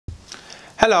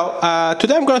Hello,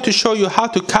 today I'm going to show you how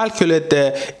to calculate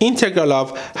the integral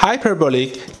of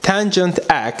hyperbolic tangent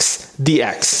x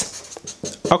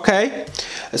dx. Okay,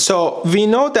 so we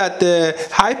know that the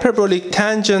hyperbolic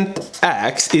tangent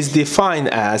x is defined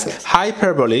as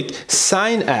hyperbolic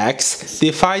sine x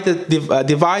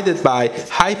divided by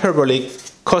hyperbolic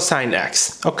cosine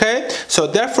x. Okay, so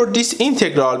therefore this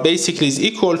integral basically is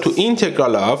equal to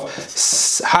integral of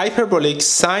hyperbolic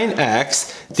sine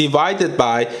x divided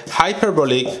by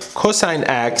hyperbolic cosine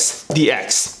x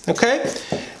dx. Okay,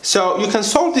 so you can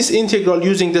solve this integral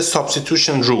using the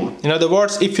substitution rule. In other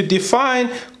words, if you define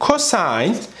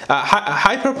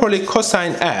hyperbolic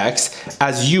cosine x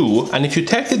as u, and if you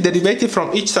take the derivative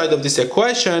from each side of this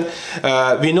equation,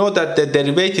 we know that the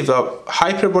derivative of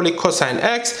hyperbolic cosine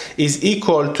x is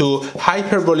equal to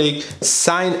hyperbolic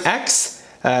sine x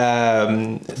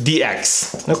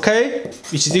dx, okay,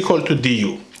 which is equal to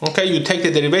du. Okay, you take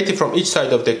the derivative from each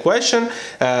side of the equation,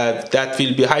 that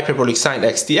will be hyperbolic sine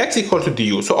x dx equal to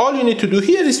du. So all you need to do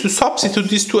here is to substitute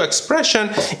these two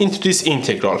expressions into this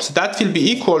integral. So that will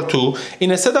be equal to,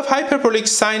 instead of hyperbolic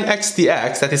sine x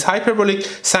dx, that is hyperbolic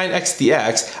sine x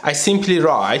dx, I simply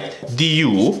write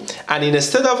du, and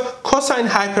instead of cosine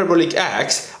hyperbolic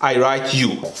x, I write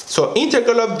u. So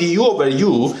integral of du over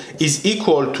u is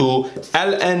equal to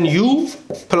ln u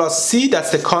plus c, that's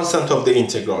the constant of the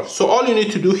integral. So all you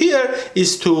need to do here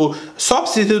is to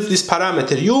substitute this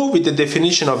parameter u with the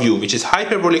definition of u, which is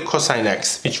hyperbolic cosine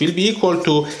x, which will be equal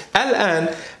to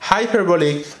ln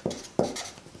hyperbolic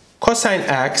cosine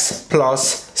x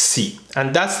plus c,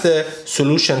 and that's the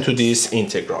solution to this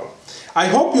integral. I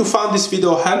hope you found this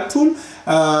video helpful.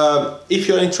 If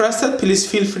you're interested, please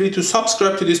feel free to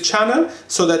subscribe to this channel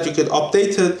so that you get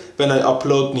updated when I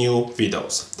upload new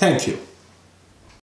videos. Thank you.